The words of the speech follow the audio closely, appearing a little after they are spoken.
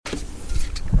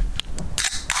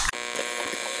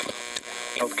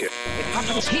Healthcare. It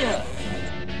happens here,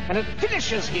 and it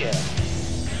finishes here.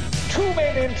 Two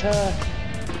men enter,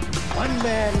 one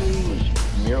man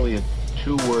leaves. Nearly a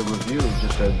 2-word review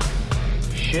just said,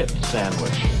 shit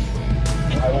sandwich.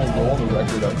 I will roll the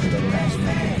record up to the next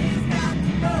minute.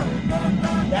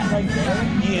 That right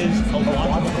there is a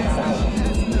logical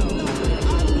fallacy.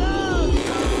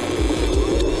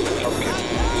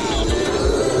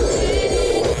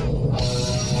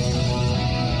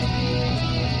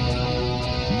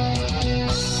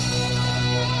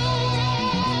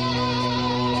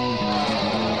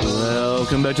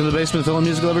 Welcome back to the basement, fellow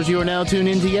music lovers. You are now tuned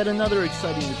in to yet another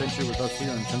exciting adventure with us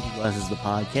here on Chunky Glasses, the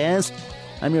podcast.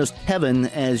 I'm your host, Kevin,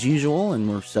 as usual, and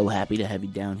we're so happy to have you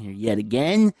down here yet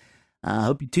again. I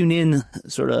hope you tuned in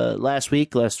sort of last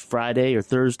Friday or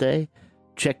Thursday.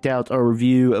 Checked out our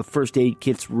review of First Aid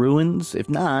Kit's Ruins. If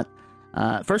not,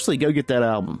 firstly, go get that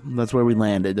album. That's where we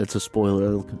landed. That's a spoiler.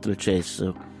 It'll come to the chase.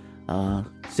 So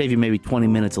save you maybe 20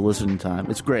 minutes of listening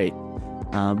time. It's great.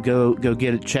 Go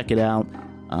get it. Check it out.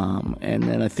 And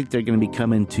then I think they're going to be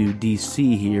coming to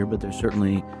D.C. here, but they're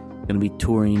certainly going to be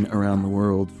touring around the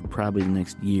world for probably the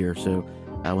next year. So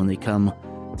when they come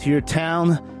to your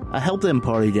town, help them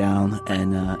party down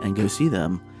and go see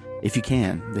them if you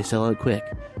can. They sell out quick.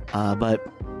 But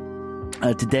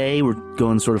today we're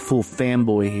going sort of full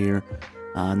fanboy here,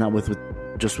 not with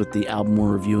the album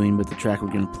we're reviewing, but the track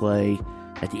we're going to play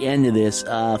at the end of this.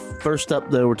 First up,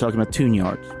 though, we're talking about Tune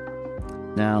Yards.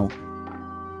 Now,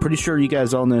 pretty sure you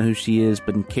guys all know who she is,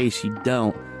 but in case you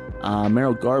don't,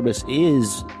 Merrill Garbus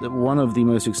is one of the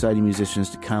most exciting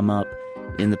musicians to come up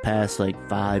in the past,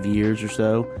 5 years or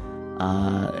so.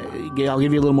 I'll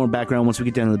give you a little more background once we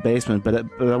get down to the basement, but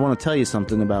I want to tell you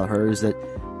something about her, is that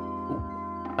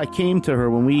I came to her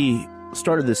when we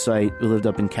started this site. We lived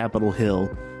up in Capitol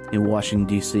Hill in Washington,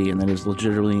 D.C., and that is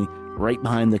literally right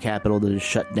behind the Capitol that is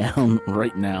shut down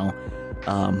right now.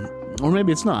 Or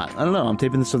maybe it's not. I don't know. I'm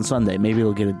taping this on Sunday. Maybe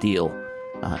it'll get a deal.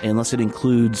 Unless it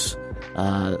includes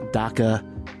DACA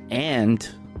and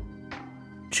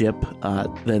CHIP,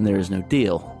 then there is no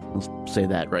deal. Let's say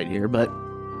that right here. But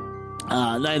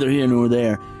neither here nor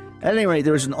there. At any rate,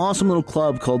 there's an awesome little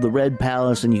club called the Red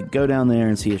Palace, and you can go down there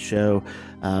and see a show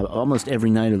almost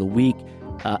every night of the week.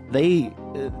 They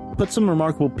put some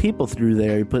remarkable people through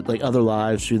there. You put other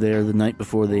lives through there the night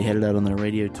before they headed out on their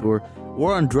radio tour.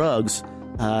 War on Drugs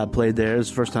played there. It was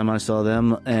the first time I saw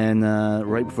them, and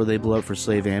right before they blew up for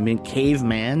Slave Ambient.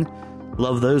 Caveman,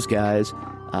 love those guys.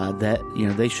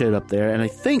 They showed up there, and I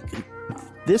think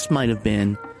this might have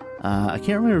been, I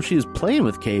can't remember if she was playing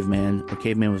with Caveman or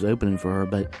Caveman was opening for her,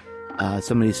 but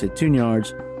somebody said Tune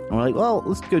Yards, and we're like, well,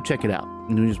 let's go check it out.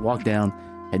 And we just walked down,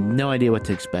 had no idea what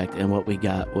to expect, and what we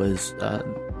got was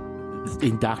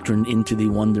indoctrined into the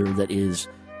wonder that is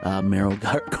Merrill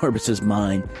Garbus's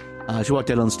mind. She walked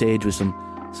out on stage with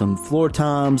some floor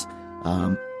toms,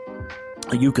 a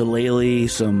ukulele,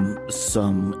 some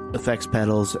effects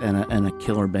pedals, and a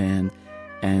killer band,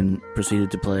 and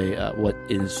proceeded to play what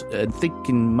is, I think,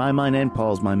 in my mind and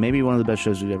Paul's mind, maybe one of the best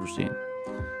shows we've ever seen.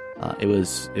 It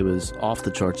was off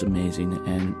the charts amazing,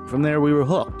 and from there we were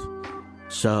hooked.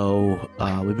 So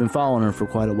we've been following her for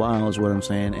quite a while, is what I'm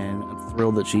saying, and I'm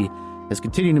thrilled that she has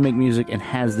continued to make music and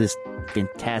has this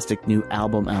fantastic new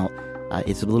album out.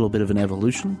 It's a little bit of an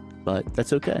evolution, but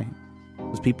that's okay,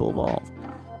 because people evolve.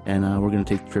 And we're going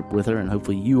to take the trip with her, and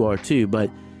hopefully you are too.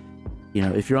 But,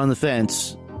 if you're on the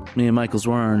fence, me and Michael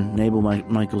Zwern,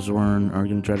 Michael Zwern, are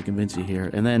going to try to convince you here.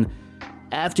 And then,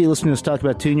 after you listen to us talk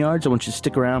about Tune Yards, I want you to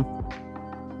stick around.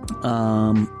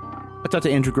 I talked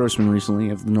to Andrew Grossman recently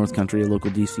of the North Country, a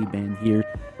local D.C. band here,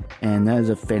 and that is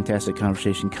a fantastic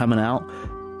conversation coming out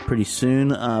pretty soon.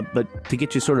 But to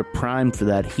get you sort of primed for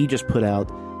that, he just put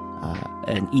out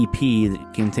an EP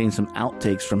that contains some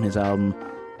outtakes from his album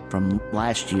from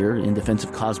last year, In Defense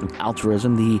of Cosmic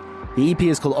Altruism. The EP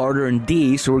is called Ardor and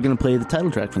D, so we're going to play the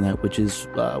title track from that, which is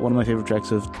one of my favorite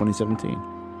tracks of 2017.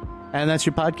 And that's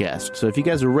your podcast. So if you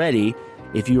guys are ready,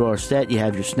 if you are set, you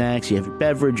have your snacks, you have your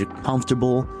beverage, you're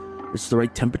comfortable, it's the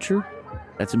right temperature,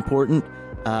 that's important.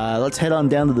 Let's head on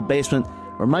down to the basement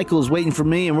where Michael is waiting for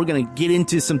me, and we're going to get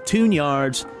into some Tune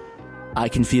Yards. I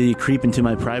can feel you creep into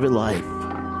my private life.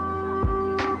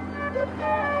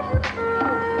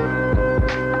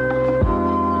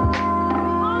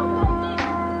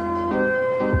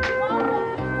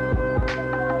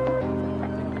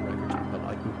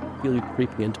 Feel you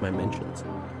creeping into my mentions.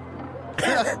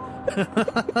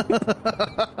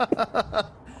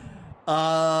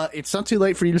 It's not too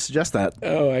late for you to suggest that.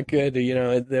 Oh, I could. You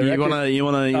want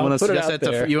to suggest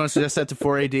that? You want to suggest that to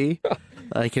 4AD?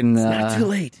 I can. It's not too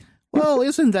late. Well,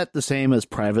 isn't that the same as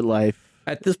private life?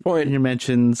 At this point, in your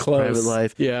mentions, close. private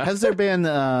life. Yeah. Has there been,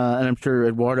 and I'm sure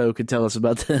Eduardo could tell us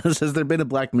about this, has there been a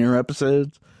Black Mirror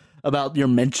episode about your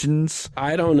mentions?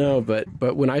 I don't know, but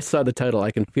when I saw the title,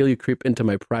 I can feel you creep into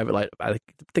my private life. I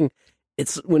think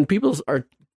it's when people are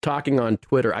talking on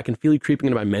Twitter, I can feel you creeping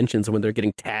into my mentions when they're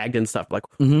getting tagged and stuff. Like,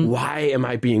 why am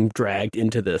I being dragged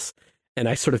into this? And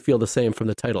I sort of feel the same from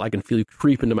the title. I can feel you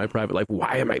creep into my private life.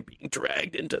 Why am I being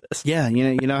dragged into this? Yeah,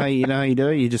 you know how you do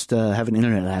it. You just have an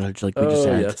internet outage like we just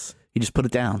had. Yes. You just put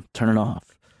it down, turn it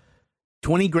off.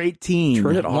 20 Great Teen.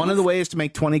 Turn it off? One of the ways to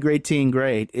make 20 Great Teen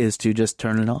great is to just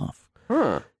turn it off.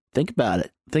 Huh. Think about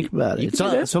it. Think about it. You It's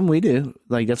can do that? something we do.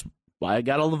 Like that's why I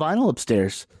got all the vinyl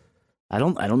upstairs. I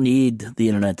don't need the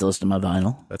internet to listen to my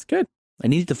vinyl. That's good. I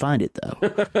need to find it though.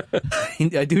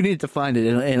 I do need to find it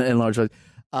in large ways.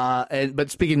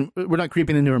 But speaking, we're not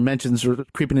creeping into our mentions. We're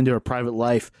creeping into our private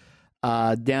life.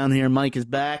 Down here, Mike is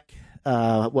back.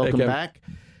 Welcome back.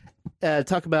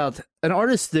 Talk about an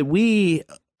artist that we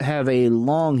have a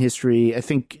long history. I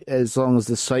think as long as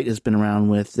the site has been around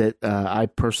with that, I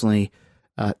personally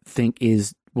think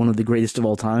is one of the greatest of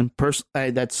all time.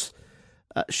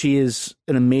 She is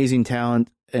an amazing talent,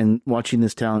 and watching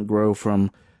this talent grow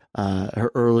from her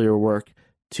earlier work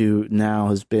to now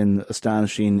has been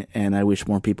astonishing, and I wish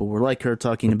more people were like her.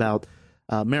 Talking about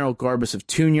Meryl Garbus of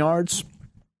Tune Yards.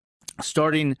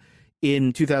 Starting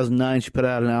in 2009, she put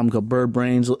out an album called Bird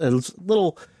Brains. It's a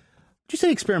little, did you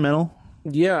say experimental?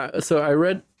 Yeah, so I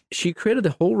read she created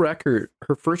the whole record,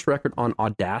 her first record on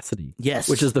Audacity. Yes.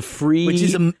 Which is the free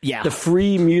the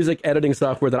free music editing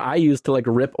software that I use to like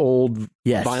rip old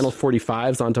Yes. vinyl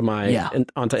 45s onto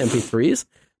onto MP3s.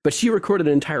 But she recorded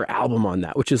an entire album on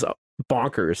that, which is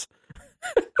bonkers.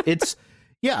 It's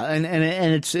and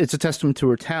it's a testament to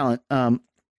her talent.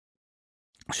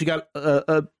 She got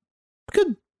a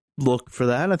good look for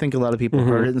that. I think a lot of people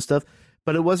heard it and stuff,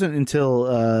 but it wasn't until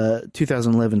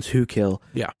 2011's Who Kill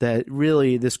that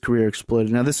really this career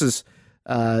exploded. Now this is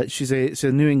she's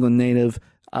a New England native.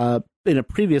 In a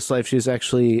previous life, she was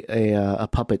actually a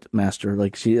puppet master,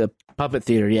 like a puppet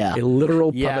theater, a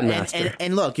literal puppet master.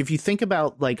 And look, if you think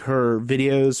about like her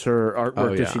videos, her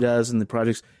artwork that she does, and the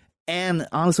projects, and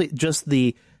honestly, just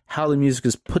how the music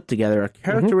is put together, a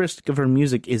characteristic of her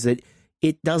music is that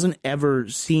it doesn't ever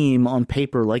seem on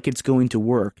paper like it's going to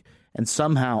work, and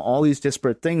somehow all these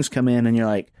disparate things come in, and you're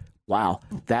like, wow,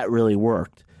 that really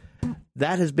worked.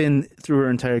 That has been through her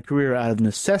entire career out of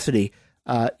necessity.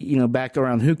 Back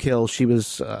around Who Kill, she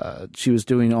was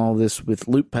doing all this with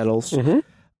loop pedals,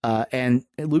 and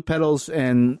loop pedals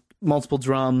and multiple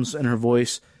drums and her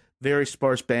voice. Very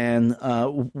sparse band.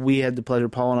 We had the pleasure,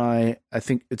 Paul and I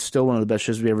think it's still one of the best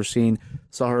shows we've ever seen.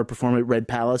 Saw her perform at Red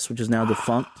Palace, which is now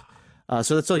defunct.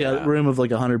 So that's like a room of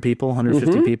like 100 people,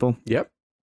 150 people. Yep.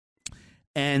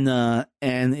 And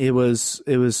it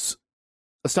was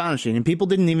astonishing, and people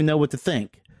didn't even know what to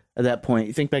think at that point.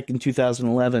 You think back in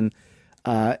 2011.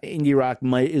 Indie rock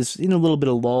is in a little bit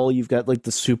of lull. You've got like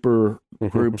the super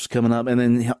groups coming up, and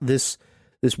then this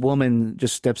woman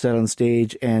just steps out on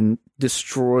stage and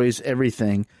destroys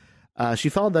everything. She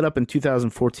followed that up in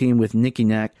 2014 with Nicky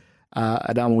Nack,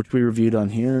 an album which we reviewed on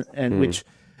here, and which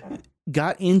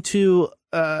got into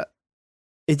it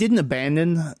didn't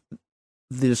abandon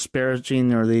the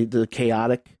disparaging or the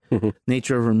chaotic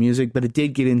nature of her music, but it did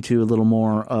get into a little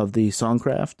more of the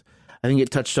songcraft. I think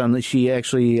it touched on that she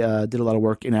actually did a lot of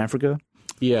work in Africa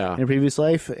in her previous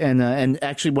life. And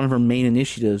actually one of her main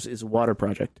initiatives is a water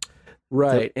project.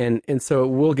 Right. So, and so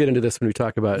we'll get into this when we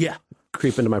talk about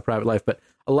creep into my private life. But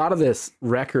a lot of this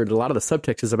record, a lot of the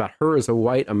subtext is about her as a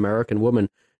white American woman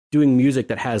doing music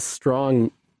that has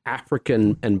strong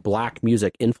African and black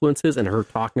music influences, and her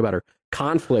talking about her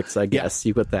conflicts, I guess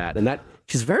you put that. And that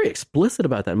she's very explicit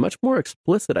about that, much more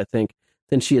explicit, I think,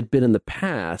 than she had been in the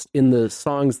past in the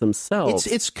songs themselves.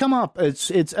 It's come up.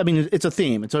 It's a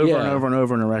theme. It's over and over and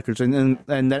over in the records, and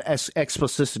that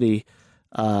explicitity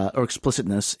or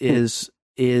explicitness is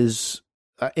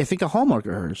I think a hallmark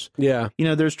of hers. Yeah,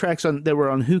 there's tracks that were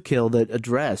on Who Kill that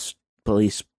addressed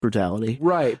police brutality,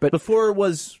 right? But before it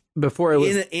was a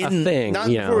thing. Not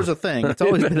before it was a thing. It's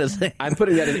always been a thing. I'm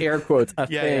putting that in air quotes. A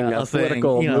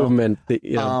political movement.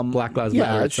 Black Lives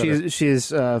Matter. Yeah, she's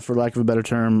for lack of a better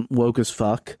term, woke as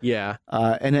fuck. Yeah,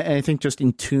 and I think just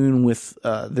in tune with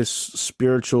this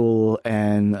spiritual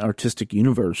and artistic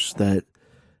universe that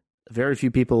very few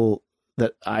people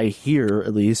that I hear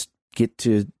at least get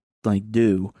to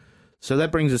do. So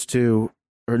that brings us to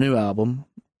her new album,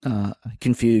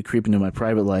 Confused, Creep Into My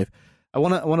Private Life. I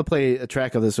want to play a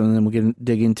track of this one, and then we'll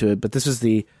dig into it. But this is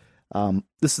the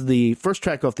first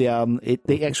track off the album.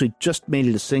 They actually just made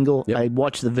it a single. Yep. I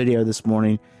watched the video this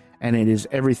morning, and it is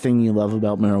everything you love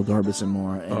about Merrill Garbus and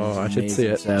more. And I should see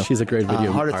it. So, she's a great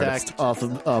video Heart Attack off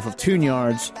of Tune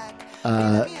Yards.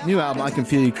 New album, I Can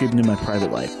Feel You Creeping in My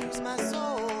Private Life.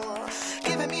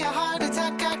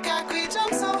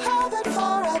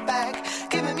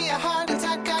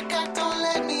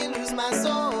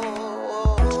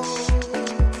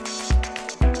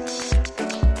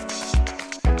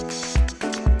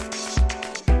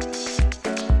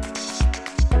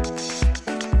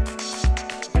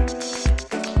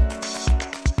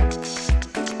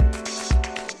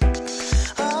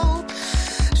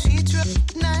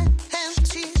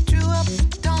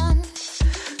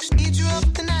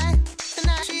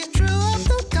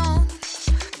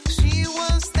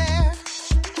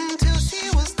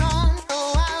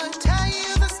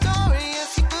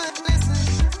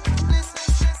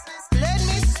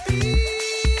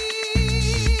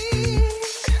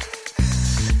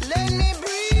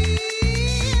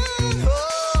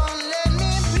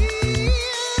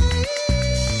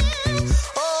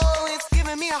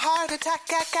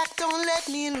 Don't let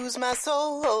me lose my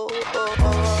soul.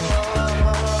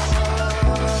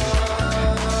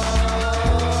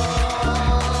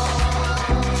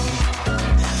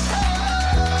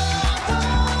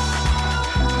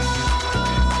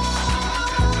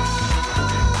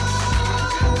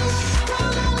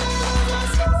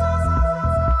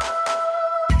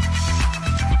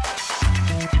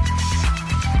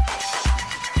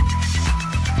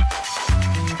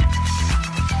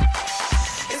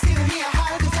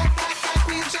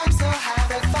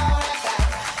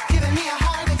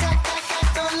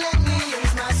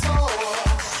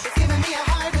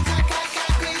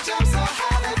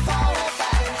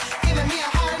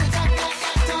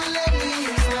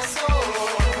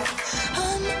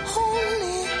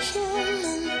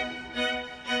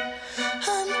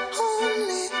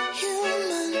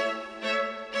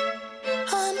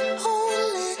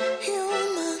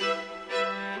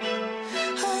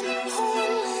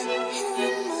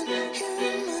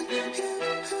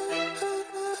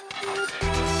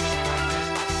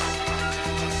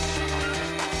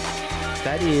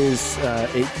 That is,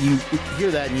 you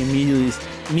hear that and you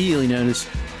immediately notice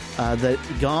that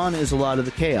gone is a lot of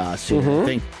the chaos here. I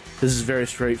think this is very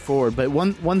straightforward. But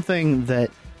one thing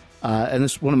that, and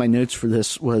this one of my notes for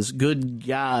this was, good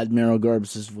God, Merrill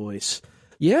Garbus's voice.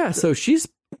 Yeah, so she's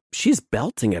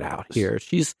belting it out here.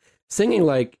 She's singing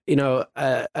like,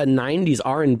 a 90s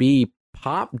R&B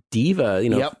pop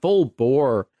diva, full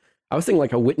bore. I was thinking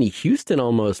like a Whitney Houston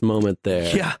almost moment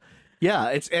there. Yeah,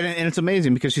 it's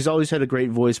amazing because she's always had a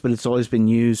great voice, but it's always been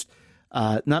used,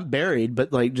 not buried,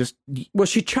 but like just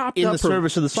she chopped in up the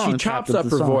service of the song. She chops up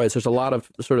her voice. There's a lot of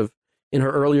sort of in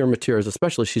her earlier materials,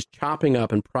 especially, she's chopping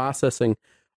up and processing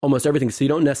almost everything, so you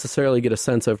don't necessarily get a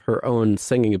sense of her own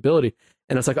singing ability.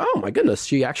 And it's like, oh my goodness,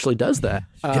 she actually does that.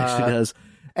 She actually does.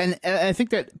 And I think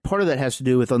that part of that has to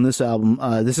do with, on this album,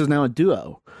 this is now a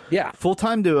duo. Yeah.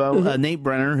 Full-time duo. Nate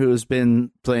Brenner, who has been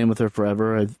playing with her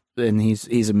forever, and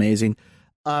he's amazing.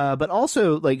 But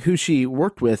also, like, who she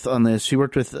worked with on this. She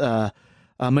worked with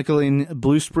Micheline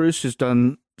Blue Spruce, who's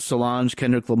done Solange,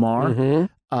 Kendrick Lamar.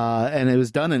 And it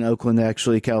was done in Oakland,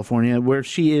 actually, California, where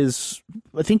she is,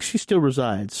 I think she still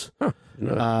resides.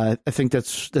 I think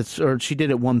that's or she did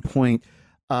at one point.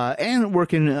 And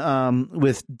working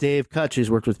with Dave Kutch,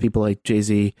 who's worked with people like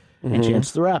Jay-Z and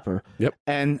Chance the Rapper. Yep.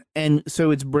 And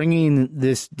so it's bringing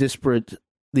these disparate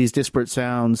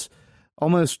sounds,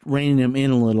 almost reining them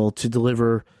in a little to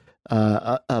deliver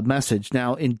a message.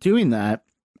 Now, in doing that,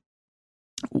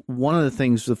 one of the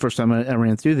things, the first time I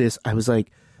ran through this, I was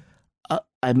like,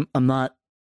 I'm not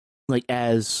like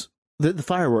as the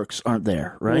fireworks aren't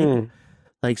there, right?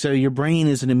 Like, so your brain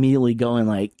isn't immediately going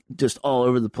like just all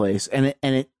over the place, and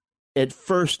it at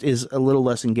first is a little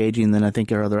less engaging than I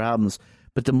think our other albums.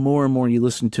 But the more and more you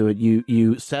listen to it,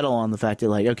 you settle on the fact that,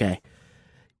 like, okay,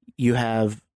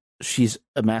 she's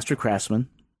a master craftsman,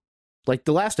 like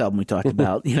the last album we talked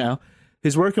about,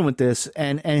 who's working with this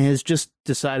and is just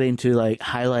deciding to like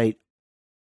highlight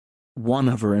one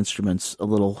of her instruments a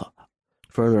little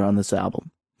further on this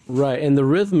album. Right, and the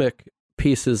rhythmic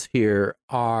pieces here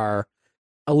are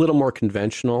a little more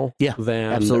conventional than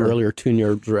the earlier Tune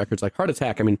Yards records, like Heart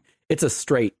Attack. I mean, it's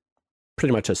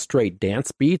pretty much a straight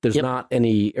dance beat. There's not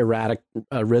any erratic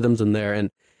rhythms in there,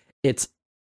 and it's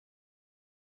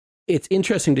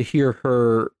interesting to hear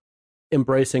her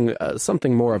embracing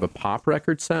something more of a pop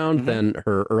record sound than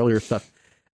her earlier stuff.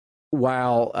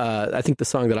 While I think the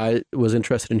song that I was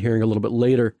interested in hearing a little bit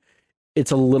later,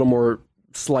 it's a little more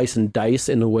slice and dice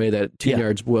in the way that Tune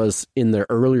Yards was in their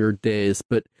earlier days,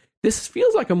 but this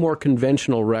feels like a more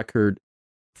conventional record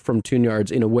from Tune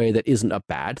Yards in a way that isn't a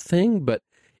bad thing, but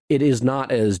it is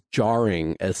not as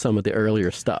jarring as some of the earlier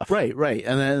stuff. Right.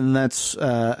 And that's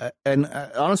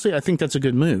honestly, I think that's a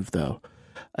good move, though.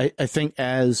 I think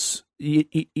as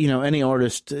any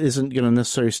artist isn't going to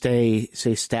necessarily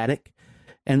stay static,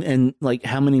 and like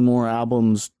how many more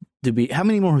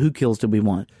Who Kills do we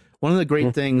want? One of the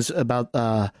great things about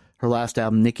her last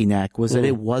album, Nicky Knack, was that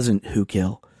it wasn't Who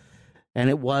Kill, and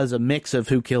it was a mix of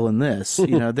Who Kill and this.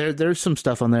 There's some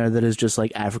stuff on there that is just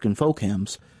like African folk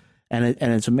hymns, and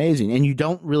it's amazing. And you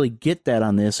don't really get that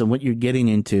on this. And what you're getting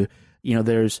into,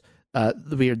 there's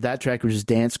that track, which is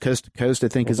Dance Coast to Coast, I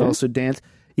think is also dance.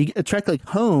 A track like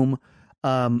Home.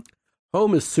 Home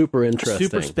is super interesting.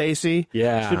 Super spacey.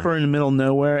 Yeah. Super in the middle of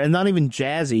nowhere. And not even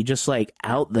jazzy, just like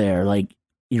out there. Like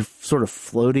you're sort of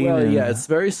floating. Well, yeah, it's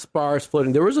very sparse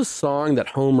floating. There was a song that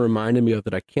Home reminded me of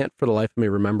that I can't for the life of me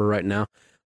remember right now.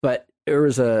 But there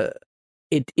was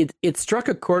it struck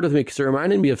a chord with me because it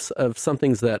reminded me of some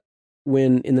things that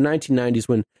when in the 1990s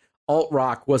when alt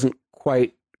rock wasn't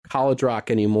quite college rock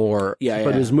anymore,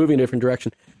 but it was moving in a different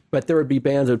direction. But there would be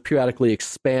bands that would periodically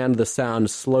expand the sound,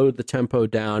 slow the tempo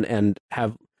down, and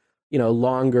have,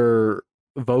 longer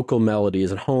vocal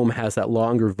melodies. And Home has that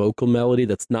longer vocal melody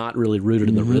that's not really rooted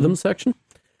in the rhythm section.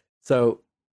 So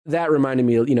that reminded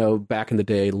me, back in the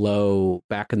day, Low,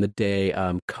 back in the day,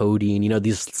 Codeine,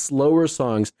 these slower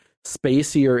songs,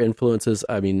 spacier influences.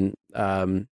 I mean,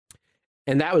 and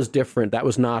that was different. That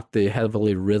was not the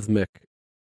heavily rhythmic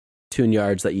tune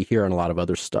yards that you hear on a lot of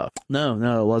other stuff.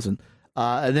 No, it wasn't.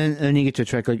 And then you get to a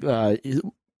track like I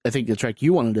think the track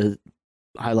you wanted to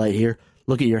highlight here,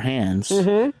 Look at Your Hands,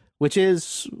 which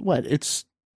is what? It's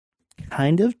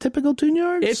kind of typical tune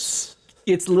yards.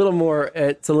 It's a little more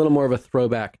of a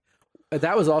throwback.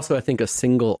 That was also, I think, a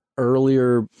single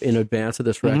earlier in advance of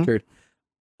this record.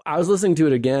 I was listening to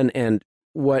it again, and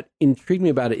what intrigued me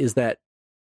about it is that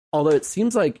although it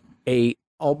seems like a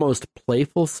almost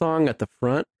playful song at the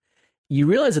front, you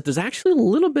realize that there's actually a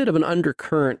little bit of an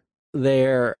undercurrent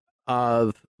there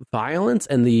of violence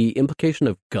and the implication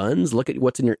of guns. Look at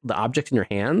what's in the objects in your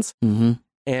hands.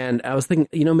 And I was thinking,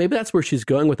 maybe that's where she's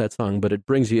going with that song, but it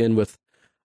brings you in with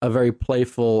a very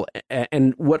playful,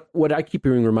 and what I keep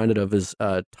being reminded of is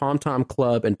Tom Tom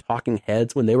Club and Talking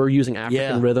Heads when they were using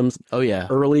African rhythms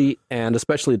early, and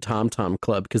especially Tom Tom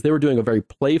Club, because they were doing a very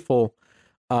playful,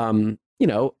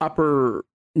 upper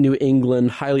New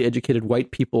England, highly educated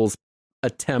white people's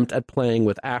attempt at playing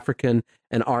with African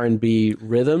and R&B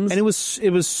rhythms, and it was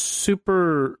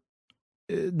super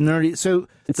nerdy. So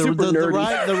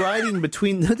the writing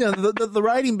between the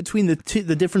writing between the two,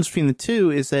 the difference between the two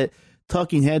is that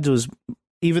Talking Heads was,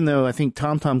 even though I think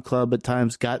Tom Tom Club at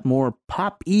times got more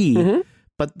pop-y,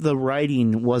 but the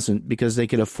writing wasn't, because they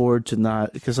could afford to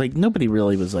not, because like nobody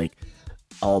really was like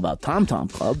all about Tom Tom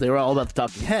Club. They were all about the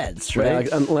Talking Heads, right?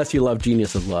 Unless you love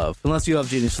Genius of Love. Unless you love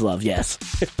Genius of Love, yes.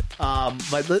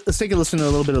 But let's take a listen to a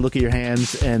little bit of Look at Your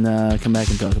Hands and come back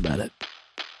and talk about it.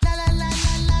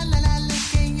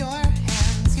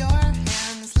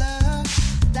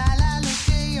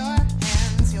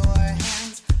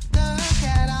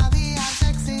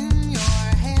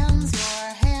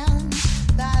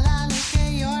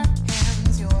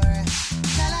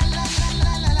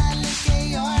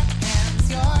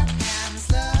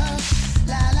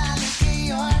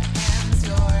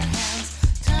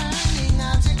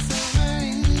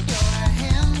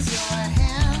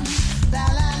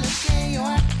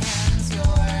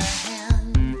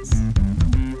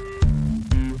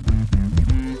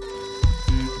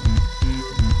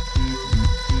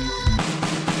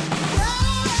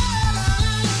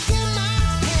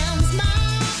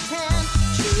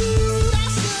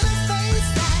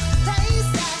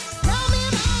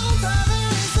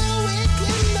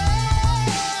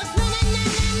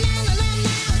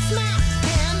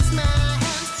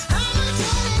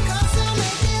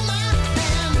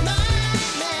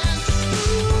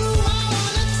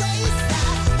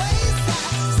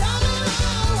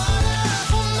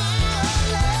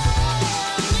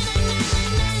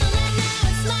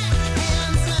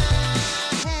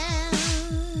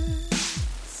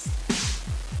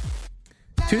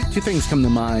 Two things come to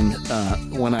mind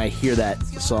when I hear that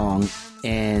song,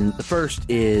 and the first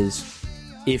is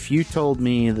if you told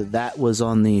me that was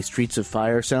on the Streets of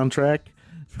Fire soundtrack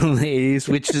from the 80s,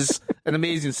 which is an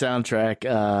amazing soundtrack.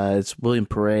 It's William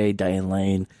Perret, Diane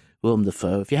Lane, Willem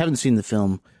Dafoe. If you haven't seen the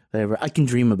film, whatever, I Can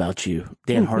Dream About You.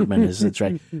 Dan Hartman is, that's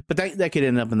right. But that could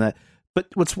end up in that. But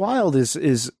what's wild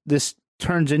is this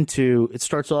turns into, it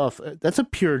starts off, that's a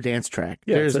pure dance track.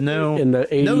 Yeah, there's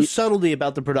no subtlety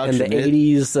about the production. And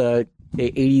the 80s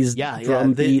 80s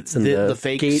drum beats and the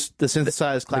fakes, the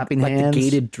synthesized clapping hands, like the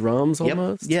gated drums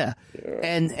almost. Yeah.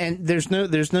 And there's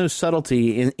no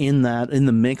subtlety in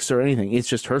the mix or anything. It's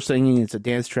just her singing. It's a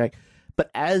dance track. But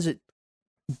as it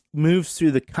moves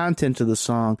through the content of the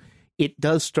song, it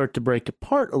does start to break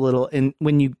apart a little. And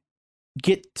when you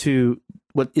get to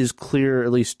what is clear,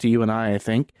 at least to you and I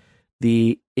think,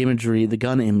 the imagery, the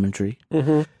gun imagery,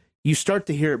 you start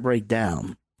to hear it break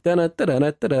down.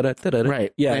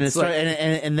 Right. Yeah.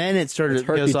 And then it sort of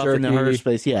goes off into harder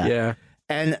space. Yeah. Yeah.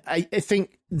 And I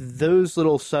think those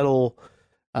little subtle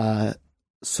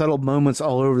moments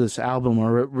all over this album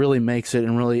are what really makes it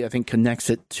and really, I think, connects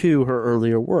it to her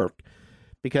earlier work.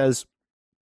 Because,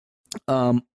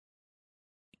 if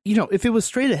it was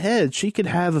straight ahead, she could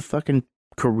have a fucking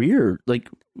career. Like,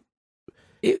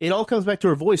 it all comes back to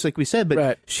her voice, like we said.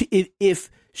 But if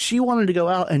she wanted to go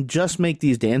out and just make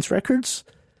these dance records,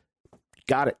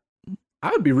 got it.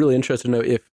 I would be really interested to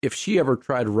know if she ever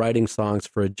tried writing songs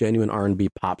for a genuine R&B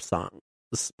pop song,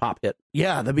 this pop hit.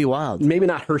 Yeah, that'd be wild. Maybe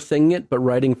not her singing it, but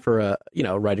writing for a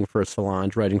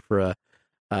Solange, writing for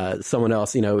someone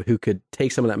else, who could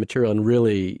take some of that material and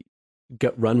really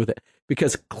run with it.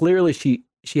 Because clearly she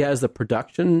has the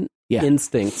production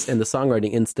instincts and the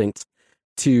songwriting instincts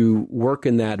to work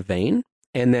in that vein.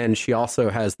 And then she also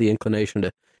has the inclination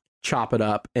to chop it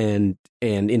up and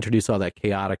introduce all that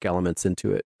chaotic elements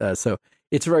into it. So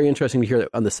it's very interesting to hear that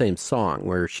on the same song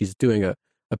where she's doing a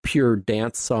pure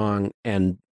dance song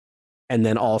and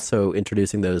then also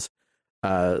introducing those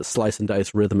slice and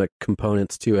dice rhythmic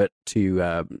components to it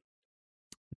to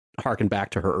harken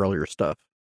back to her earlier stuff.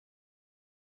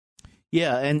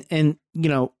 Yeah, and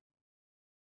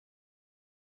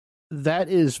that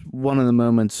is one of the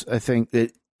moments I think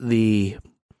that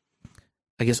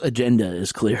agenda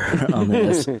is clear on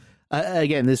this.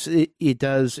 Again,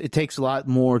 it takes a lot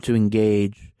more to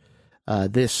engage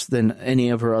this than any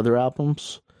of her other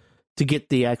albums to get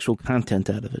the actual content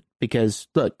out of it. Because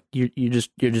look, you're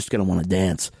just gonna want to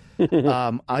dance.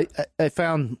 I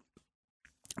found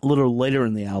a little later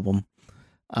in the album,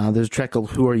 there's a track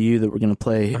called "Who Are You" that we're gonna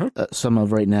play some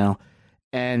of right now,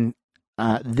 and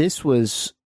this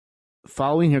was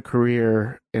following her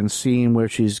career and seeing where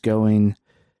she's going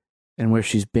and where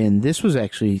she's been. This was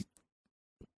actually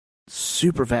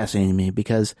super fascinating to me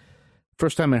because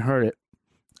first time I heard it,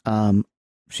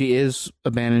 she is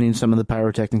abandoning some of the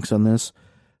pyrotechnics on this,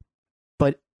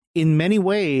 but in many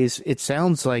ways it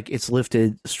sounds like it's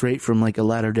lifted straight from like a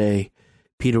latter day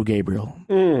Peter Gabriel.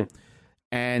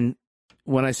 And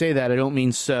when I say that, I don't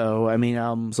mean so. I mean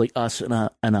albums like Us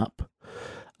and Up,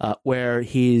 where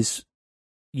he's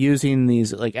using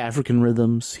these like African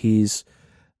rhythms. He's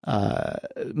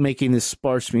making this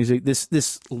sparse music,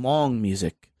 this long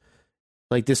music,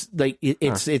 like this, like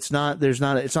it's not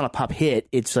a pop hit.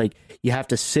 It's like you have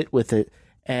to sit with it,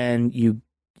 and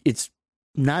it's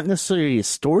not necessarily a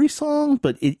story song,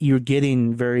 but you're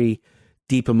getting very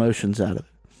deep emotions out of it.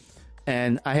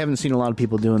 And I haven't seen a lot of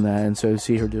people doing that, and so to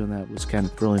see her doing that was kind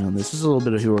of brilliant on this. This is a little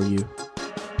bit of Who Are You?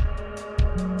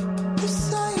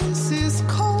 Science is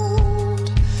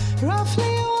cold, roughly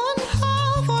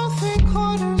 1/2 or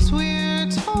 3/4 we're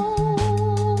told.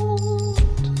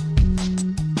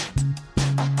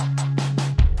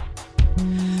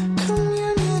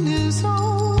 Communion is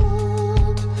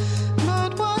old,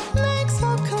 but what makes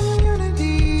a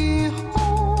community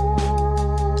whole?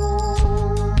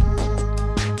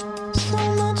 So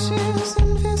much is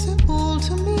invisible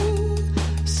to me,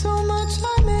 so much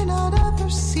I may not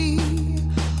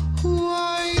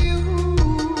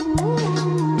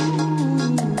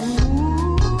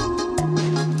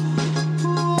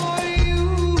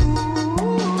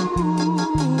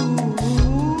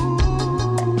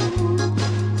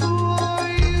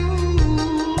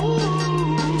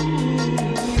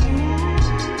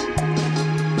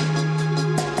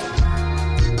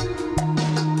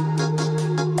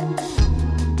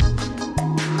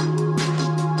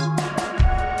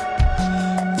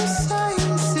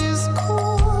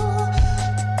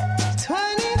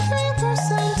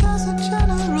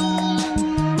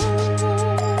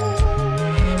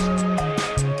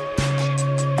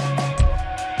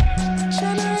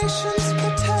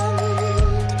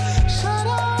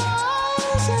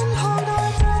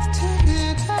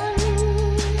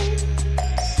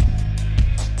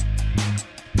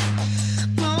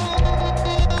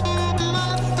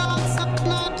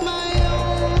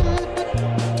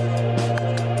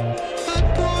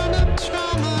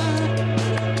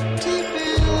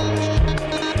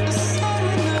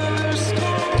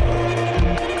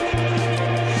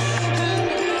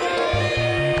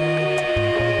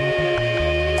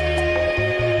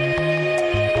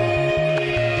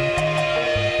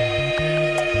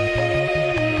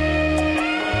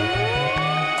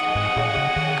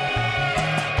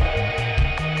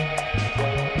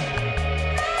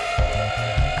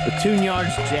Tune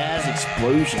Yard's Jazz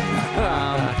Explosion.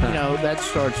 That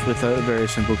starts with a very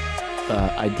simple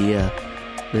idea.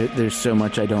 There's so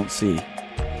much I don't see.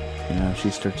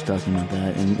 She starts talking about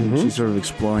that, and she's sort of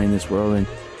exploring this world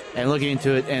and looking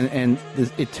into it, and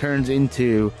it turns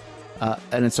into,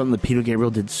 and it's something that Peter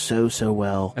Gabriel did so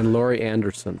well. And Laurie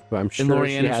Anderson, who I'm sure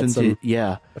she had some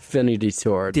affinity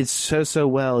toward. Did so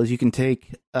well, as you can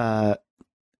take and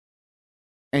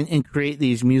create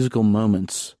these musical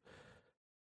moments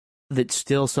that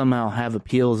still somehow have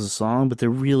appeal as a song, but they're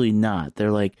really not.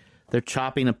 They're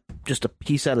chopping just a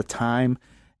piece at a time,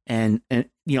 and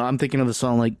I'm thinking of a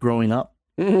song like "Growing Up."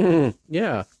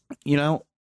 Yeah,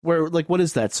 where what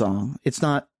is that song? It's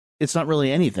not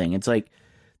really anything. It's like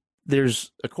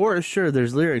there's a chorus, sure,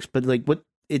 there's lyrics, but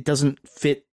it doesn't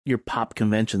fit your pop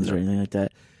conventions or anything like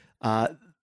that. I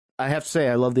have to say,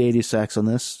 I love the 80s sax on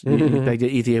this. You back to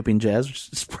Ethiopian jazz, which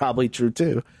is probably true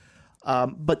too.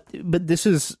 But this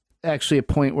is actually a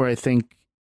point where I think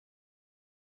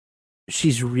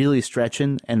she's really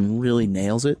stretching and really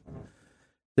nails it.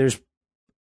 There's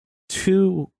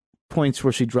 2 points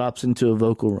where she drops into a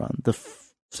vocal run. The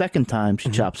second time she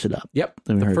chops it up. Yep.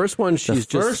 The first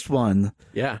one,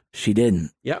 yeah, she didn't.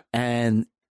 Yep. And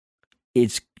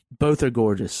both are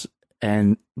gorgeous,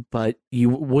 but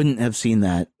you wouldn't have seen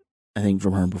that, I think,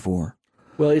 from her before.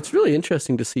 Well, it's really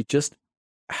interesting to see just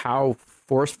how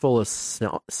forceful a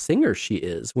singer she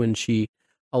is when she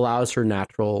allows her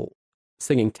natural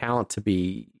singing talent to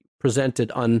be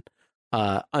presented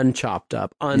unchopped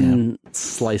up,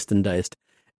 unsliced and diced.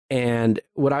 And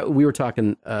we were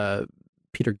talking,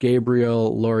 Peter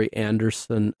Gabriel, Laurie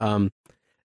Anderson.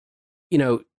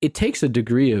 It takes a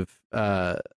degree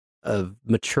of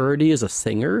maturity as a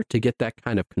singer to get that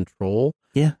kind of control.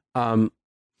 Yeah.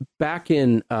 Back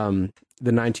in the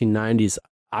 1990s,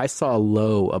 I saw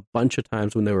Low a bunch of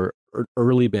times when they were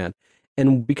early band,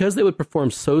 and because they would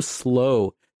perform so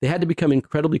slow, they had to become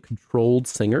incredibly controlled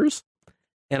singers.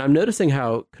 And I'm noticing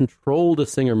how controlled a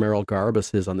singer Merrill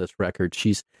Garbus is on this record.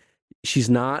 She's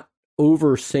not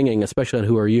over singing, especially on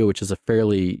 "Who Are You," which is a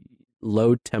fairly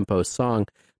low tempo song,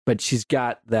 but she's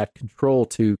got that control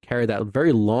to carry that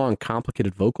very long,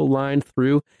 complicated vocal line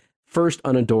through. First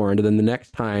unadorned, and then the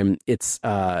next time it's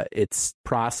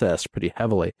processed pretty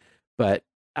heavily. But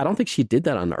I don't think she did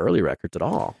that on the early records at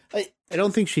all. I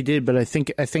don't think she did, but I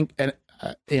think, and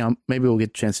maybe we'll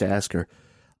get a chance to ask her.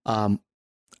 I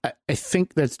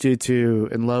think that's due to,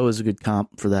 and Low is a good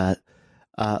comp for that,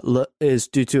 is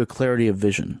due to a clarity of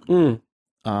vision.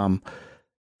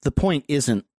 The point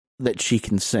isn't that she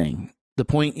can sing. The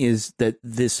point is that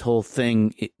this whole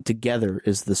thing together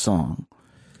is the song,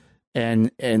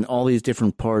 and all these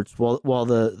different parts. While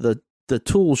the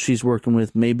tools she's working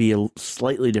with may be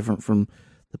slightly different from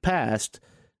the past,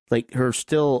 like her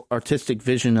still artistic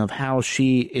vision of how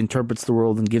she interprets the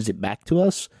world and gives it back to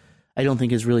us, I don't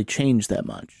think has really changed that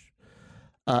much.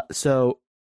 So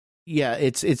yeah,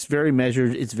 it's very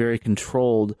measured, it's very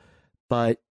controlled,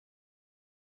 but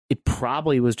it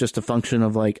probably was just a function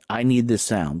of I need this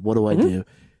sound. What do I do?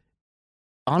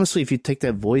 Honestly, if you take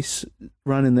that voice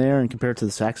run in there and compare it to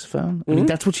the saxophone, I mean,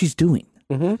 that's what she's doing.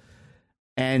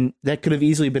 And that could have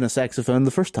easily been a saxophone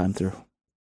the first time through.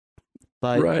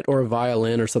 But, right, or a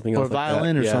violin or something else. Or a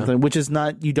violin or something, which is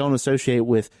not, you don't associate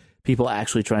with people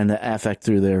actually trying to affect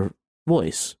through their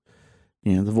voice.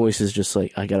 The voice is just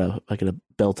I gotta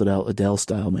belt it out Adele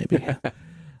style maybe.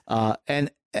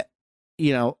 And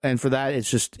for that,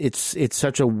 it's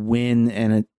such a win,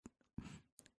 and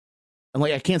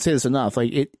I can't say this enough.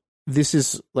 This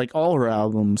is like all her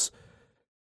albums.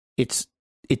 It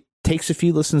takes a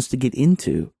few listens to get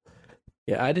into.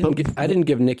 Yeah, I didn't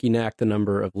give Nicky Knack the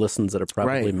number of listens that are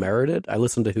probably merited. I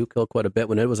listened to Who Killed quite a bit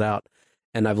when it was out,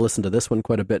 and I've listened to this one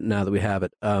quite a bit now that we have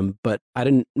it. But I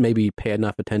didn't maybe pay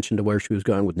enough attention to where she was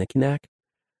going with Nicky Knack.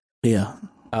 Yeah.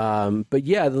 But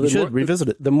yeah, you should revisit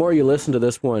it. The more you listen to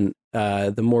this one,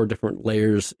 the more different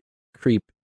layers creep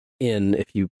in, if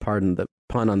you pardon the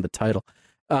pun on the title.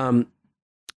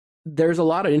 There's a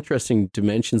lot of interesting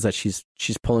dimensions that she's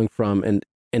pulling from, and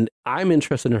I'm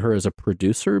interested in her as a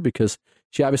producer because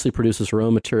she obviously produces her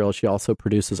own material. She also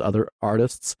produces other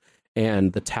artists,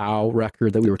 and the Tao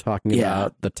record that we were talking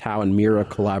about, the Tao and Mira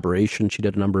collaboration she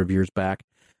did a number of years back.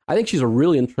 I think she's a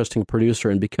really interesting producer,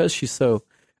 and because she's so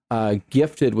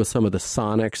gifted with some of the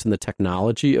sonics and the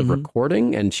technology of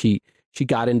recording, and she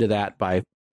got into that by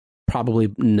probably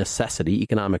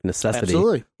economic necessity,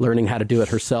 Absolutely. Learning how to do it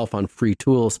herself on free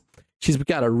tools. She's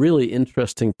got a really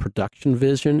interesting production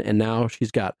vision, and now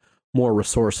she's got more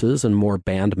resources and more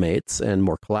bandmates and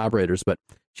more collaborators, but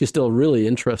she's still really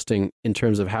interesting in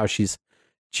terms of how she's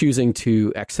choosing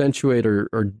to accentuate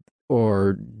or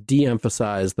or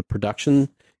de-emphasize the production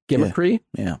gimmickry,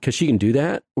 because she can do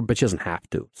that, but she doesn't have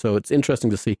to. So it's interesting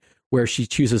to see where she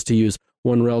chooses to use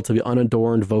one relatively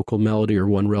unadorned vocal melody or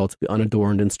one relatively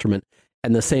unadorned instrument,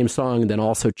 and the same song, then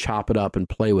also chop it up and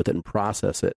play with it and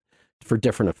process it for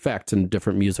different effects and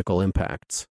different musical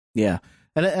impacts. Yeah.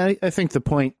 And I think the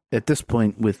point at this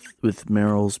point with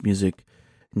Meryl's music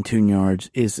and Tune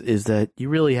Yards is that you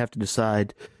really have to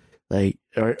decide, like,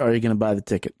 are you going to buy the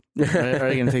ticket? Are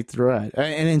you going to take the ride?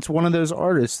 And it's one of those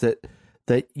artists that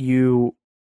you,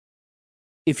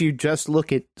 if you just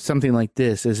look at something like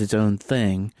this as its own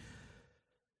thing,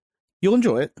 you'll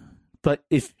enjoy it. But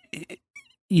if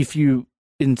you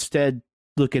instead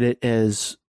look at it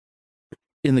as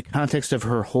in the context of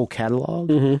her whole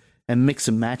catalog and mix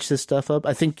and match this stuff up,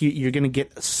 I think you're going to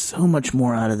get so much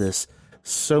more out of this,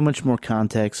 so much more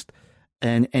context,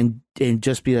 and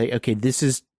just be like, okay, this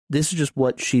is just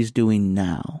what she's doing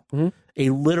now. A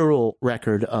literal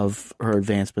record of her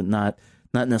advancement, not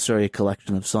necessarily a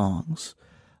collection of songs.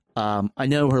 I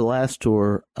know her last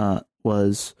tour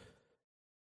was,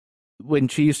 when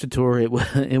she used to tour,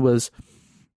 it was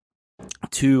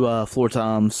two floor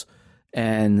toms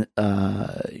and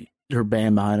her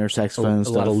band behind her, saxophone and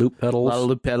stuff. A lot of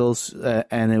loop pedals.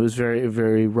 And it was very,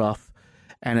 very rough.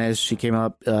 And as she came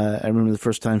up, I remember the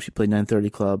first time she played 930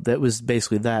 Club, that was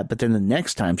basically that. But then the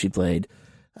next time she played,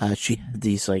 she had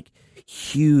these like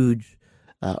huge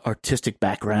artistic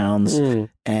backgrounds,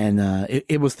 and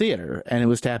it was theater, and it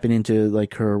was tapping into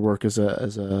like her work as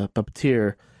a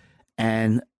puppeteer.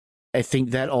 And I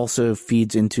think that also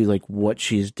feeds into like what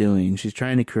she's doing. She's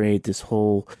trying to create this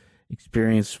whole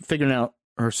experience, figuring out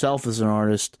herself as an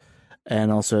artist,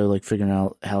 and also like figuring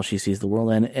out how she sees the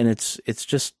world. And it's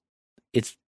just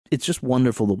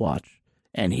wonderful to watch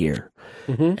and hear.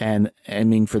 And I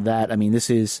mean, for that, I mean, this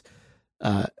is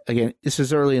again, this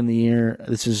is early in the year.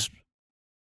 This is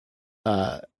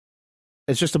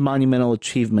it's just a monumental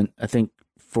achievement, I think,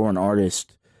 for an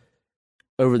artist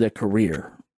over their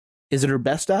career. Is it her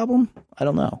best album? I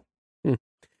don't know.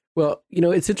 Well, you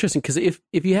know, it's interesting because if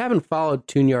you haven't followed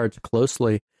Tune Yards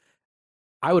closely,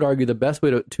 I would argue the best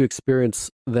way to experience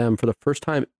them for the first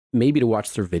time, maybe to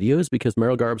watch their videos, because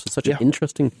Meryl Garbus is such an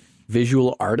interesting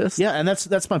visual artist. Yeah, and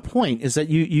that's my point, is that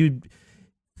you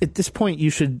at this point you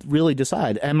should really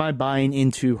decide, am I buying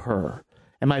into her?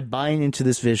 Am I buying into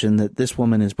this vision that this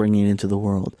woman is bringing into the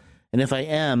world? And if I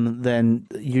am, then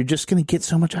you're just going to get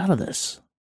so much out of this.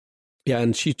 Yeah,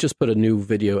 and she just put a new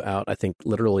video out, I think,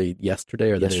 literally yesterday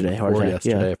or the day before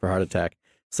yesterday for Heart Attack.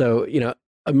 So, you know,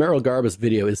 a Meryl Garbus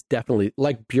video is definitely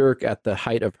like Björk at the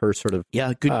height of her sort of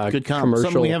good commercial.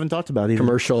 Something we haven't talked about either.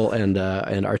 Commercial and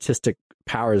artistic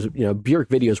powers. You know, Björk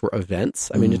videos were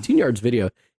events. I mean, the Tune Yards video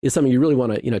is something you really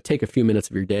want to, you know, take a few minutes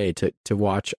of your day to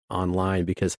watch online,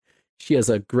 because she has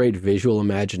a great visual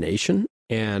imagination.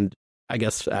 And I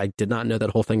guess I did not know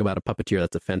that whole thing about a puppeteer.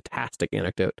 That's a fantastic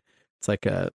anecdote. It's like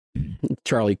a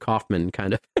Charlie Kaufman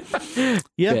kind of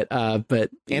bit, but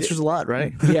answers a lot,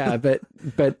 right? Yeah, but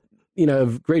you know,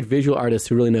 a great visual artist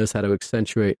who really knows how to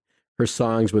accentuate her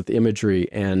songs with imagery,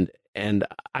 and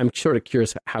I'm sort of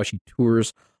curious how she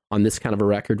tours on this kind of a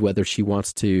record, whether she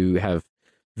wants to have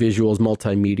visuals,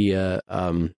 multimedia,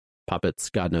 puppets,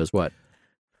 God knows what.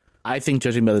 I think,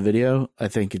 judging by the video, I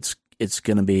think it's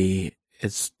gonna be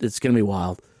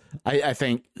wild. I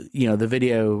think, you know, the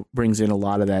video brings in a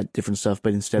lot of that different stuff,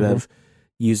 but instead of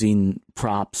using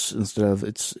props, instead of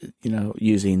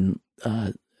using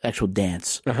actual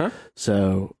dance.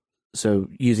 So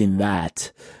using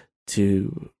that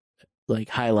to like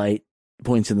highlight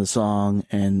points in the song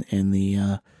and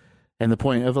the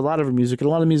point of a lot of her music, and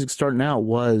a lot of music starting out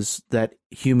was that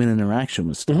human interaction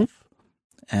with stuff.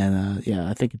 And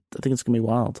I think it's gonna be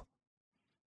wild.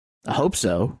 I hope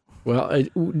so. Well,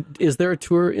 is there a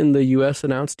tour in the U.S.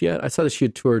 announced yet? I saw that she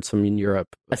had toured some in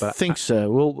Europe. I think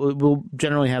so. We'll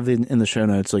generally have it in the show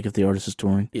notes, like if the artist is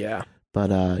touring. Yeah.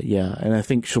 But and I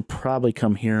think she'll probably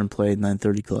come here and play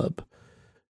 930 Club.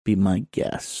 Be my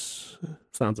guess.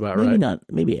 Sounds about maybe right.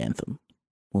 Maybe Anthem.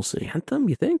 We'll see. Anthem,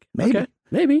 you think? Maybe. Okay.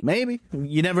 Maybe.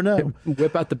 You never know.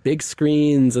 Whip out the big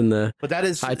screens and the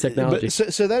high technology.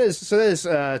 So that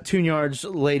is Tune Yards'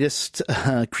 latest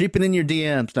creeping in your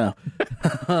DMs now.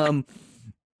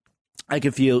 I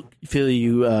could feel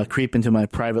you creep into my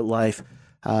private life.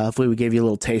 If we gave you a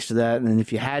little taste of that, and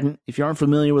if you aren't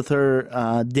familiar with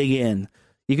her, dig in.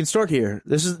 You can start here.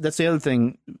 That's the other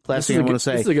thing. Last thing I want to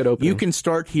say. This is a good opening. You can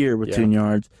start here with Tune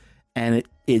Yards, and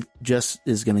it just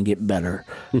is going to get better,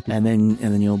 and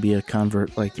then you'll be a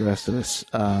convert like the rest of us.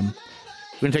 We're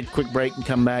going to take a quick break and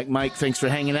come back. Mike, thanks for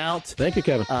hanging out. Thank you,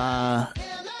 Kevin.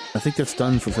 I think that's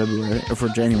done for February or for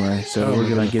January. So we're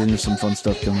going to get into some fun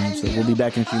stuff coming up. So we'll be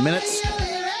back in a few minutes.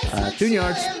 Tune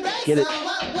Yards, get it.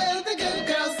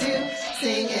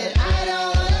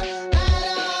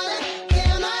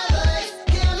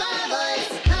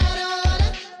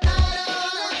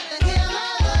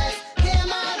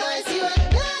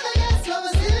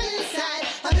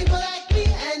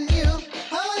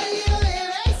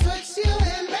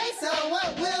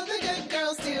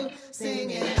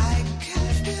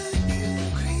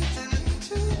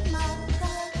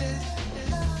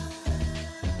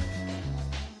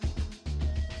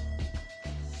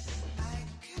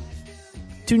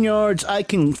 Tune Yards, I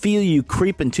Can Feel You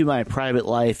Creep Into My Private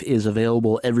Life is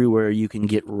available everywhere you can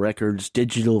get records,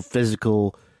 digital,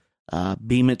 physical,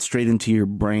 beam it straight into your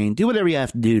brain. Do whatever you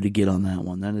have to do to get on that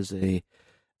one. That is a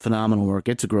phenomenal work.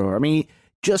 It's a grower. I mean,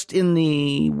 just in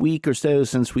the week or so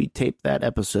since we taped that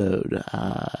episode,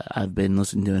 I've been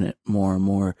listening to it more and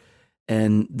more.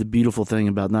 And the beautiful thing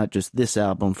about not just this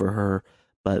album for her,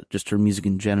 but just her music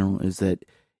in general is that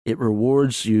it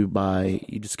rewards you by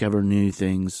you discover new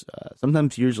things,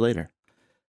 sometimes years later.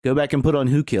 Go back and put on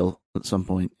Who Kill at some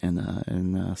point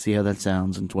and see how that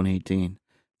sounds in 2018.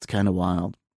 It's kind of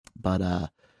wild, but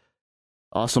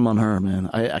awesome on her, man.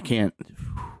 I can't,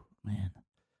 man.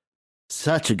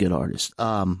 Such a good artist.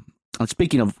 And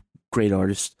speaking of great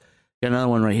artists, got another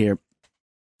one right here.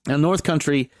 Now, North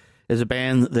Country is a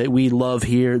band that we love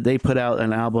here. They put out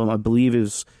an album, I believe it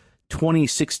was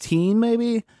 2016,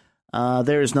 maybe.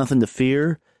 There Is Nothing to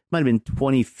Fear. Might have been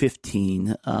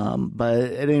 2015. But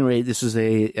at any rate, this is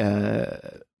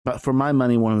but for my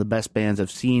money, one of the best bands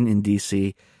I've seen in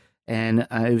DC. And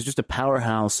it was just a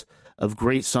powerhouse of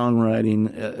great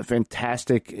songwriting,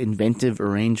 fantastic, inventive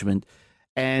arrangement,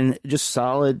 and just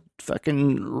solid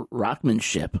fucking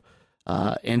rockmanship.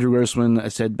 Andrew Grossman, I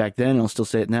said back then, I'll still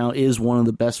say it now, is one of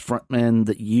the best frontmen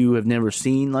that you have never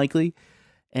seen, likely.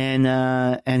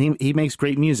 And he makes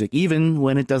great music, even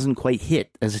when it doesn't quite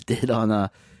hit as it did on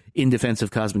In Defense of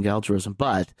Cosmic Altruism.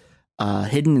 But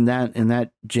hidden in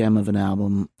that gem of an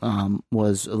album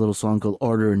was a little song called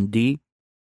Order in D.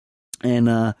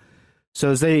 And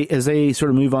so as they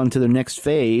sort of move on to their next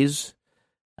phase,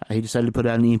 he decided to put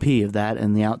out an EP of that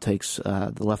and the outtakes,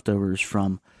 the leftovers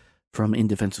from In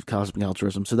Defense of Cosmic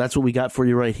Altruism. So that's what we got for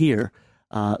you right here.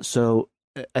 So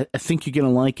I think you're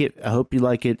gonna like it. I hope you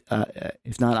like it.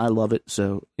 If not, I love it.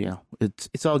 So yeah,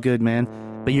 it's all good, man.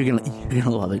 But you're gonna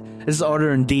love it. This is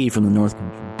Order in D from the North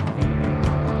Country.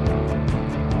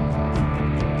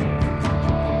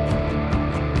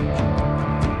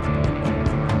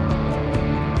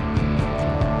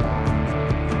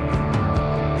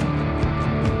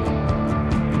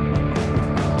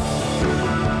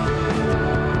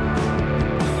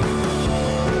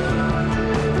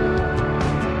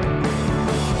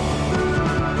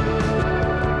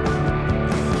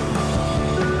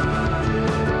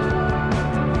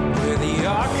 Where the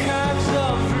archives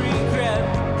of regret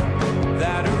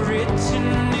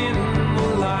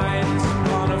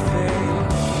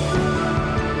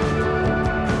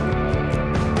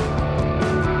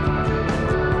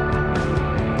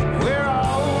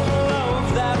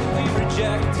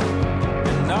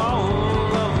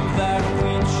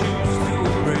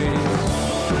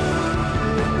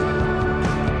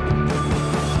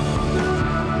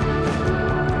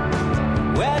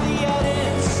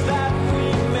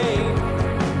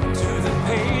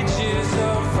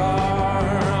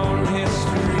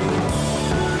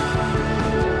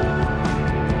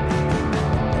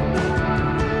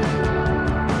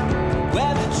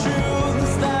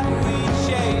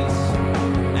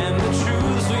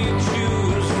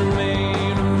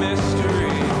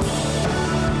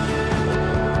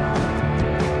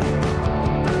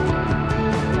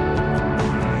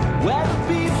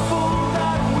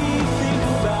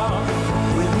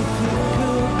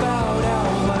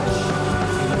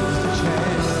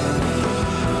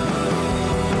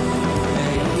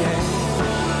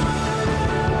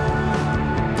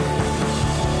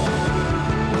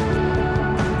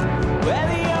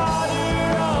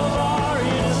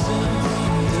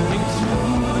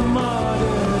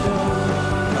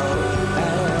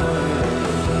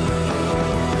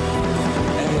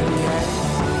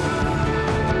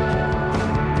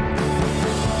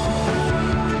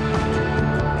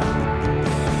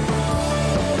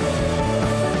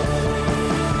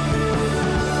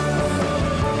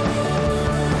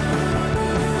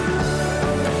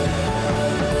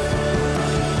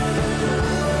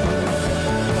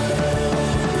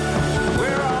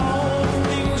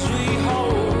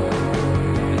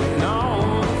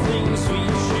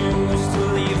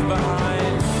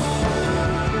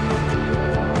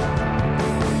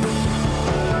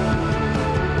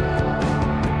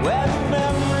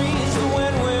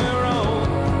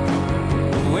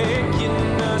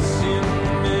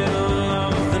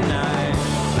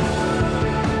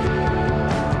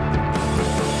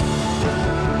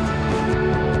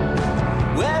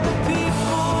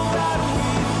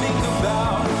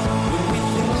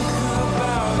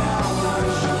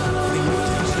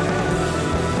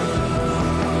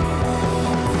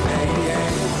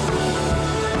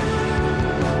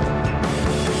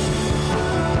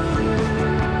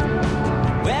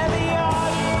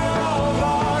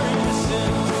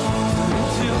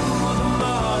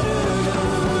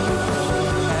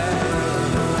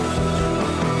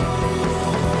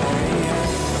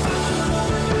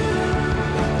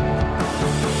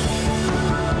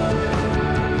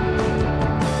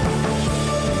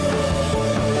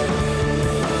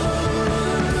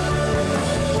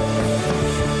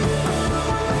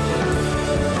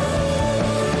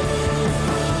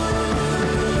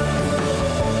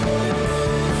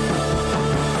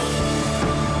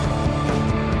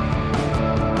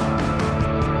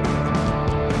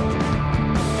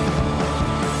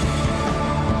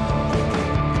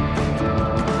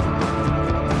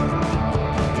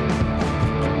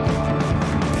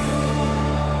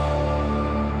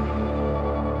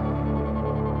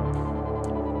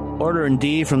Order and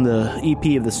D from the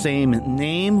EP of the same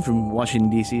name from Washington,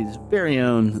 D.C.'s very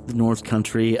own The North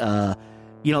Country.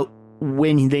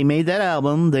 When they made that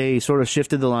album, they sort of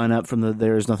shifted the lineup from the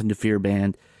There's Nothing to Fear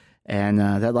band, and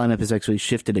that lineup has actually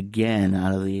shifted again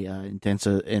out of the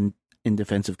In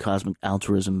Defense of Cosmic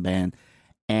Altruism band.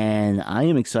 And I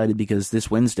am excited because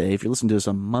this Wednesday, if you're listening to us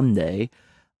on Monday,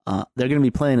 they're going to be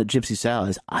playing at Gypsy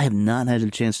Sally's. I have not had a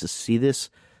chance to see this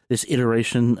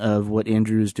iteration of what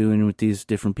Andrew is doing with these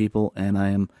different people, and I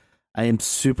am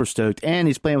super stoked. And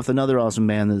he's playing with another awesome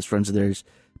band that is friends of theirs,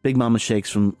 Big Mama Shakes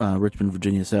from Richmond,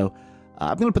 Virginia. So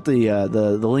I'm going to put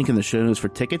the link in the show notes for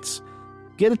tickets.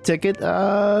 Get a ticket.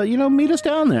 Meet us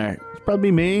down there. It's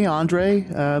probably me, Andre.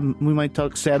 We might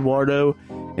talk Sadwardo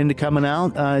into coming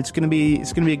out. It's gonna be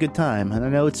a good time. And I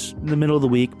know it's in the middle of the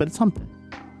week, but it's something.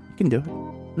 You can do it.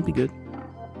 It'll be good.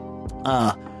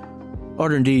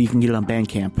 Order and D, you can get it on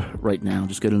Bandcamp right now.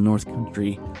 Just go to North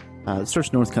Country.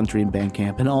 Search North Country in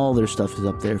Bandcamp, and all their stuff is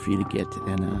up there for you to get.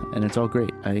 And it's all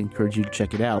great. I encourage you to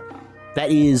check it out. That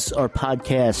is our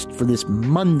podcast for this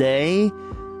Monday.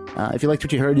 If you liked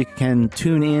what you heard, you can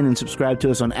tune in and subscribe to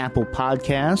us on Apple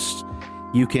Podcasts.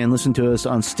 You can listen to us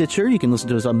on Stitcher. You can listen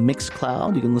to us on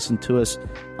Mixcloud. You can listen to us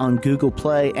on Google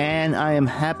Play. And I am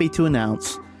happy to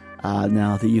announce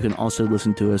now that you can also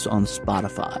listen to us on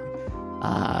Spotify.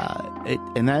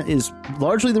 And that is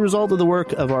largely the result of the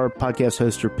work of our podcast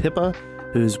hoster, Pippa,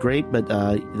 who's great. But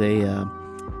let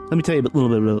me tell you a little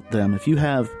bit about them. If you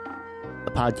have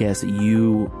a podcast that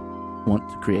you want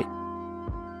to create,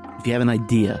 if you have an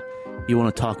idea, you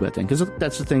want to talk about that, because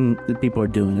that's the thing that people are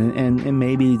doing, and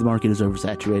maybe the market is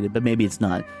oversaturated, but maybe it's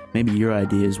not. Maybe your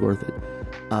idea is worth it.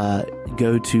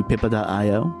 Go to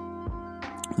pippa.io.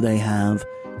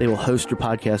 They will host your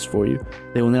podcast for you.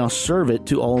 They will now serve it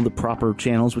to all the proper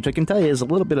channels, which I can tell you is a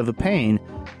little bit of a pain,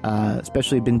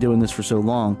 especially been doing this for so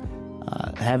long.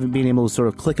 Haven't been able to sort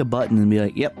of click a button and be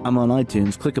like, yep, I'm on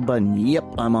iTunes. Click a button, yep,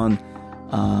 I'm on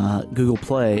Google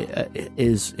Play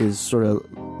is sort of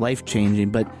life-changing.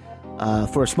 But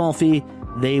for a small fee,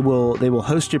 they will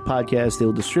host your podcast. They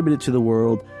will distribute it to the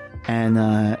world, and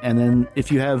then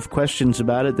if you have questions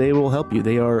about it, they will help you.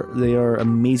 They are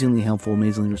amazingly helpful,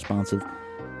 amazingly responsive.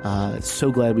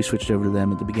 So glad we switched over to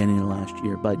them at the beginning of last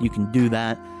year. But you can do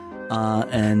that,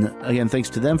 and again, thanks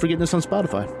to them for getting us on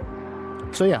Spotify.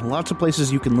 So yeah, lots of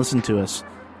places you can listen to us.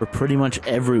 We're pretty much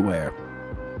everywhere.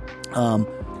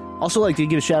 Also like to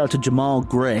give a shout out to Jamal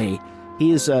Gray.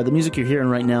 He is the music you're hearing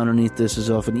right now underneath this is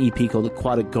off an EP called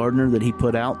Aquatic Gardener that he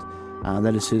put out.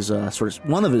 That is his sort of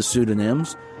one of his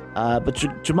pseudonyms. But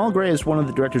Jamal Gray is one of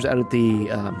the directors out at the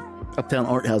Uptown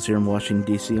Art House here in Washington,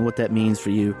 D.C. And what that means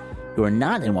for you who are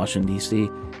not in Washington, D.C.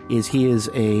 is he is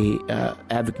a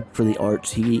advocate for the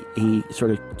arts. He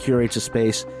sort of curates a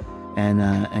space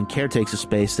and caretakes a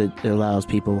space that allows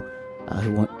people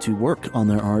who want to work on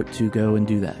their art to go and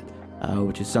do that.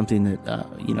 Which is something that,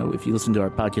 if you listen to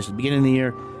our podcast at the beginning of the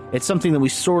year, it's something that we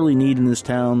sorely need in this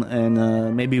town,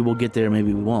 and maybe we'll get there,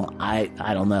 maybe we won't. I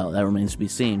don't know. That remains to be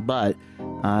seen. But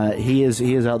he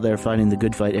is out there fighting the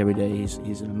good fight every day.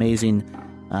 He's an amazing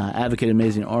advocate,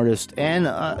 amazing artist, and,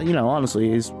 honestly,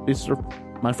 he's sort of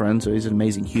my friend, so he's an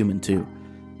amazing human, too.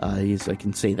 I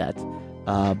can say that.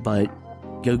 But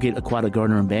go get Aquatic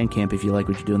Gardener on Bandcamp if you like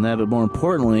what you're doing there. But more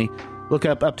importantly, look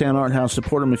up Uptown Art House,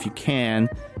 support him if you can,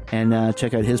 and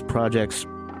check out his projects.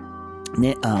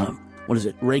 What is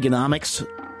it? Reaganomics,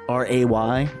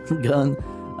 R-A-Y,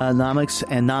 Gunomics,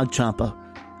 and Nag Champa.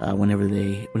 Whenever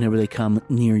they come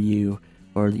near you,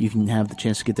 or you can have the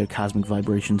chance to get their cosmic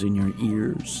vibrations in your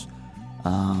ears.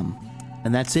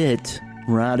 And that's it.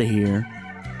 We're out of here.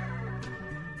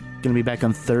 Gonna be back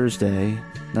on Thursday.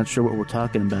 Not sure what we're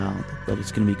talking about, but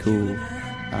it's gonna be cool.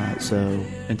 So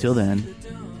until then,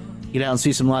 get out and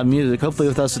see some live music, hopefully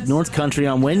with us at North Country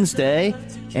on Wednesday,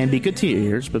 and be good to your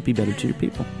ears, but be better to your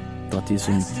people. Talk to you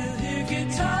soon.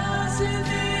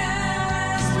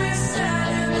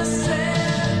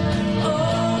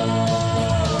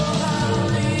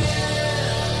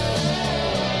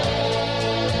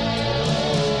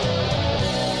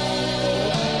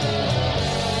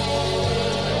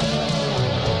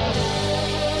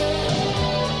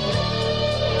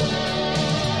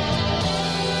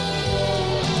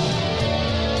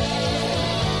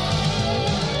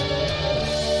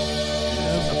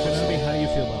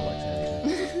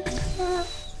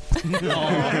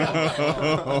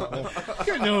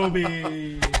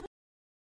 Kenobi.